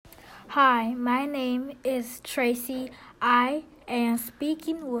Hi, my name is Tracy. I am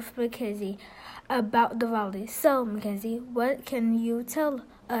speaking with Makenzie about Diwali. So, Makenzie, what can you tell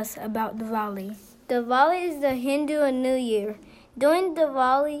us about Diwali? Diwali is the Hindu New Year. During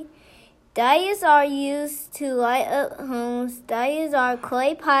Diwali, diyas are used to light up homes. Diyas are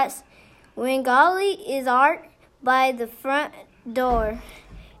clay pots. Rangoli is art by the front door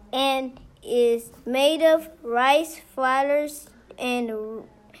and is made of rice flowers and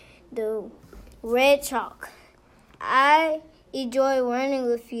the red chalk. I enjoy learning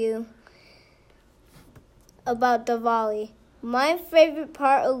with you about Diwali. My favorite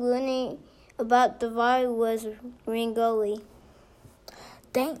part of learning about Diwali was Rangoli.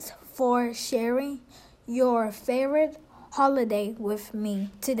 Thanks for sharing your favorite holiday with me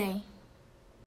today.